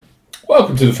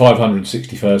Welcome to the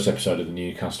 561st episode of the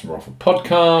New Customer Offer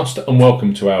Podcast, and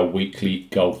welcome to our weekly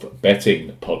golf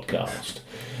betting podcast.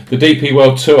 The DP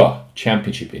World Tour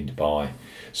Championship in Dubai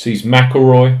sees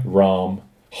McIlroy, Rahm,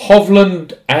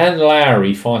 Hovland and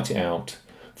Lowry fight it out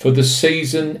for the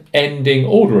season-ending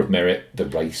Order of Merit, the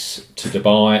Race to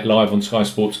Dubai, live on Sky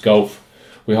Sports Golf.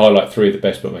 We highlight three of the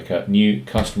best bookmaker new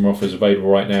customer offers available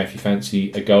right now if you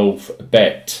fancy a golf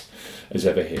bet. As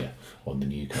ever here on the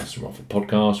New Customer Offer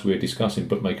Podcast, we are discussing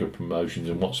bookmaker promotions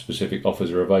and what specific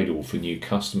offers are available for new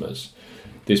customers.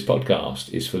 This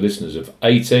podcast is for listeners of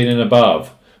 18 and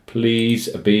above. Please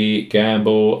be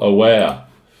gamble aware.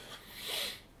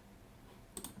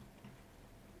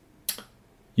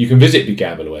 You can visit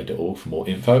begambleaware.org for more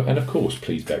info, and of course,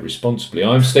 please bet responsibly.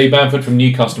 I'm Steve Bamford from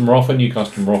New Customer Offer,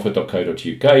 newcustomeroffer.co.uk.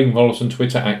 You can follow us on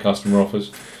Twitter at Customer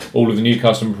Offers. All of the new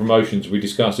customer promotions we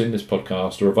discuss in this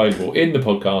podcast are available in the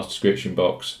podcast description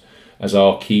box as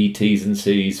our key T's and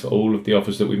C's for all of the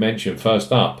offers that we mentioned.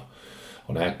 First up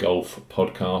on our golf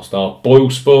podcast are Boyle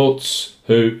Sports,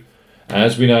 who,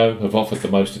 as we know, have offered the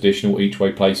most additional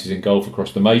each-way places in golf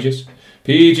across the majors,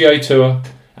 PGA Tour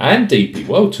and DP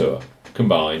World Tour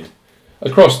combined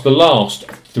across the last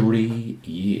 3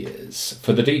 years.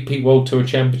 For the DP World Tour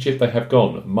Championship, they have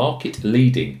gone market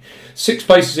leading 6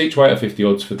 places each way at 50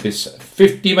 odds for this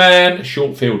 50-man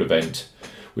short field event,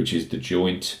 which is the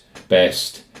joint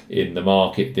best in the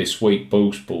market this week.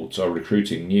 Boyle Sports are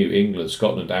recruiting New England,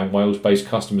 Scotland and Wales based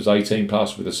customers 18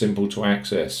 plus with a simple to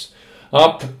access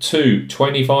up to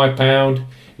 £25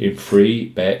 in free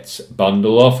bets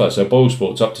bundle offer. So Boyle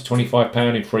Sports up to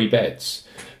 £25 in free bets.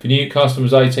 For new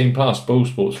customers 18 plus, Boyle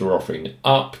Sports are offering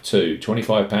up to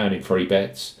 £25 in free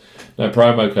bets. No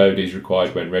promo code is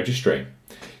required when registering.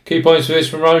 Key points for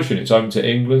this promotion: it's open to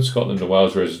England, Scotland and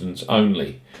Wales residents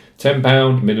only.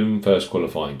 £10 minimum first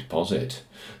qualifying deposit.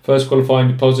 First qualifying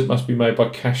deposit must be made by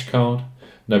cash card.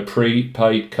 No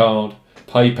prepaid card,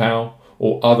 PayPal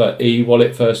or other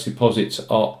e-wallet first deposits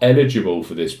are eligible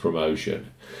for this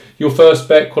promotion. Your first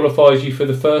bet qualifies you for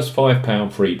the first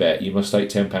 £5 free bet. You must stake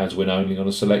 £10 win only on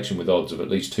a selection with odds of at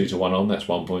least 2 to 1 on, that's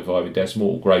 1.5 in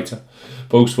decimal or greater.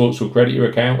 Boyle Sports will credit your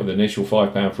account with an initial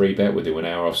 £5 free bet within an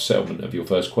hour of settlement of your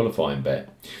first qualifying bet.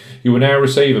 You will now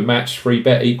receive a matched free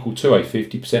bet equal to a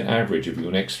 50% average of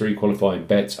your next 3 qualifying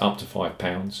bets up to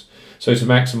 £5. So to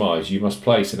maximise, you must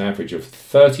place an average of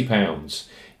 £30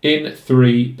 in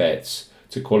 3 bets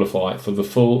to qualify for the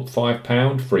full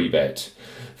 £5 free bet.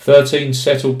 13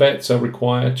 settled bets are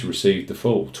required to receive the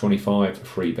full 25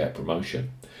 free bet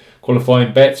promotion.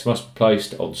 Qualifying bets must be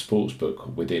placed on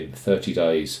Sportsbook within 30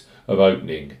 days of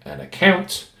opening an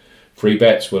account. Free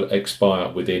bets will expire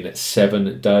within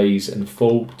 7 days and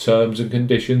full terms and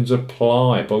conditions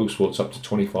apply. Boyle Sports up to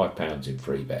 £25 in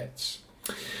free bets.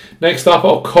 Next up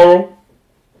are Coral,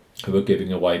 who are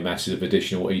giving away massive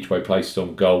additional each-way places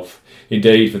on golf.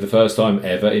 Indeed, for the first time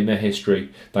ever in their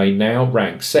history, they now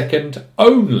rank second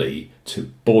only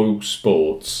to Boyle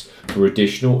Sports for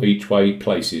additional each-way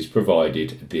places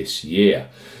provided this year.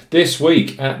 This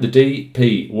week at the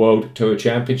DP World Tour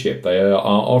Championship, they are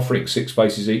offering 6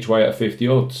 places each way at 50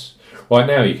 odds. Right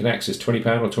now, you can access £20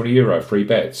 or €20 free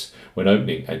bets when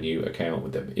opening a new account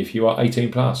with them if you are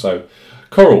 18 plus. So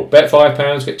Coral, bet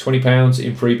 £5, get £20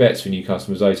 in free bets for new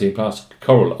customers 18 plus.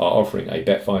 Coral are offering a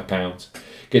bet £5,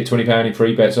 get £20 in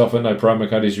free bets offer. No promo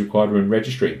code is required when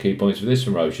registering. Key points for this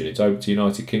promotion: it's open to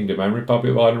United Kingdom and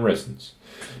Republic of Ireland residents.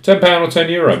 £10 or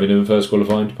 €10 minimum first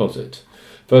qualifying deposit.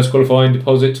 First qualifying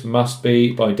deposit must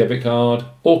be by debit card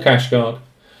or cash card.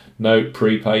 No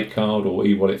prepaid card or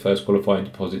e-wallet first qualifying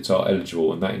deposits are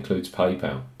eligible, and that includes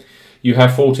PayPal. You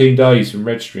have 14 days from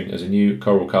registering as a new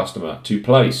Coral customer to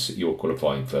place your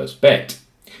qualifying first bet.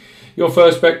 Your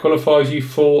first bet qualifies you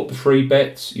for the free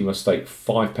bets. You must stake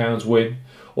 £5 win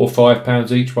or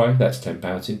 £5 each way, that's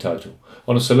 £10 in total,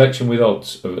 on a selection with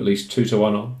odds of at least 2 to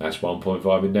 1 on, that's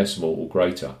 1.5 in decimal or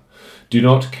greater. Do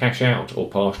not cash out or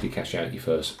partially cash out your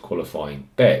first qualifying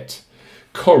bet.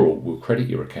 Coral will credit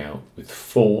your account with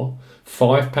 4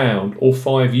 £5 or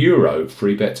 €5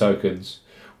 free bet tokens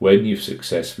when you've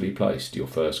successfully placed your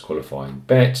first qualifying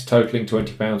bet, totaling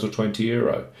 £20 or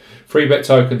 €20. Free bet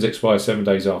tokens expire 7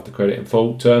 days after credit and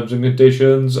full terms and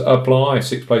conditions apply.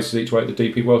 6 places each way at the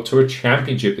DP World Tour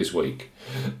Championship this week.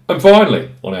 And finally,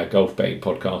 on our golf betting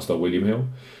podcast are William Hill,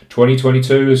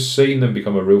 2022 has seen them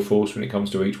become a real force when it comes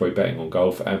to each-way betting on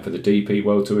golf, and for the DP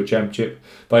World Tour Championship,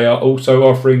 they are also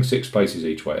offering 6 places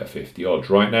each way at 50 odds.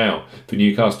 Right now, for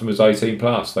new customers 18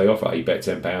 plus, they offer a bet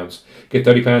 £10, get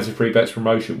 £30 in free bets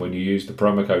promotion when you use the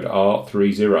promo code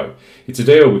R30. It's a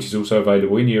deal which is also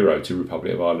available in Euro to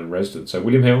Republic of Ireland residents. So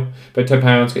William Hill, bet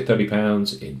 £10, get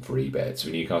 £30 in free bets for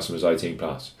new customers 18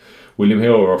 plus. William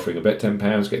Hill are offering a bet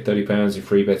 £10, get £30 in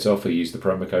free bets offer. Use the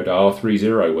promo code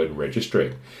R30 when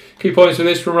registering. Key points for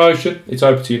this promotion: it's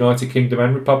open to United Kingdom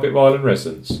and Republic of Ireland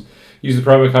residents. Use the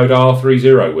promo code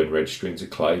R30 when registering to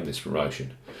claim this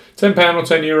promotion. £10 or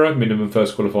 €10 minimum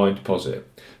first qualifying deposit.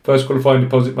 First qualifying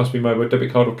deposit must be made by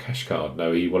debit card or cash card.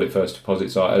 No e-wallet first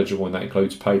deposits are eligible, and that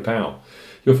includes PayPal.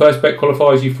 Your first bet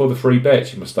qualifies you for the free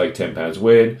bets. You must stake £10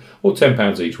 win, or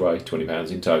 £10 each way,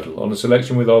 £20 in total, on a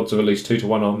selection with odds of at least 2 to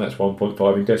 1 on, that's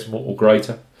 1.5 in decimal or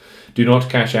greater. Do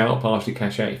not cash out or partially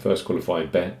cash out your first qualifying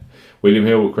bet. William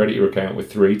Hill will credit your account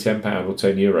with 3 £10 or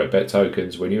 €10 bet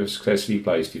tokens when you have successfully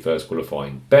placed your first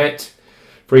qualifying bet.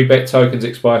 Free bet tokens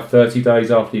expire 30 days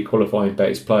after your qualifying bet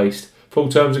is placed. Full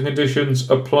terms and conditions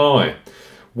apply.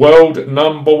 World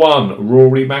number 1,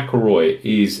 Rory McIlroy,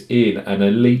 is in an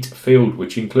elite field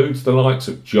which includes the likes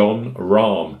of Jon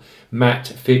Rahm, Matt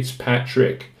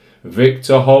Fitzpatrick,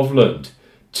 Victor Hovland,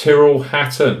 Tyrrell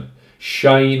Hatton,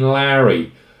 Shane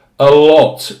Lowry, a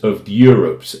lot of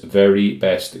Europe's very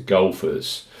best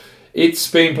golfers.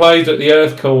 It's being played at the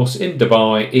Earth Course in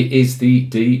Dubai. It is the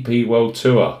DP World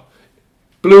Tour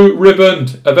Blue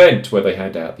Ribboned event where they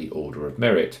hand out the Order of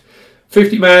Merit.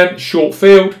 50-man short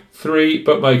field. 3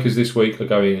 bookmakers this week are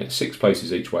going at 6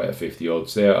 places each way at 50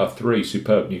 odds. There are 3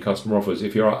 superb new customer offers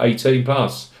if you're 18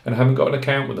 plus and haven't got an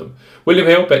account with them. William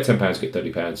Hill, bet £10, get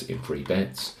 £30 in free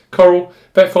bets. Coral,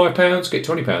 bet £5, get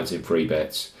 £20 in free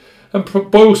bets. And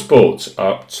Boyle Sports,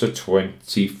 up to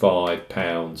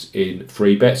 £25 in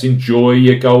free bets. Enjoy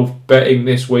your golf betting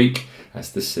this week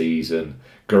as the season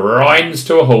grinds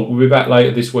to a halt. We'll be back later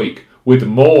this week with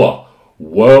more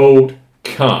World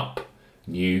Cup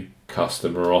new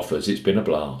customer offers. It's been a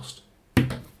blast.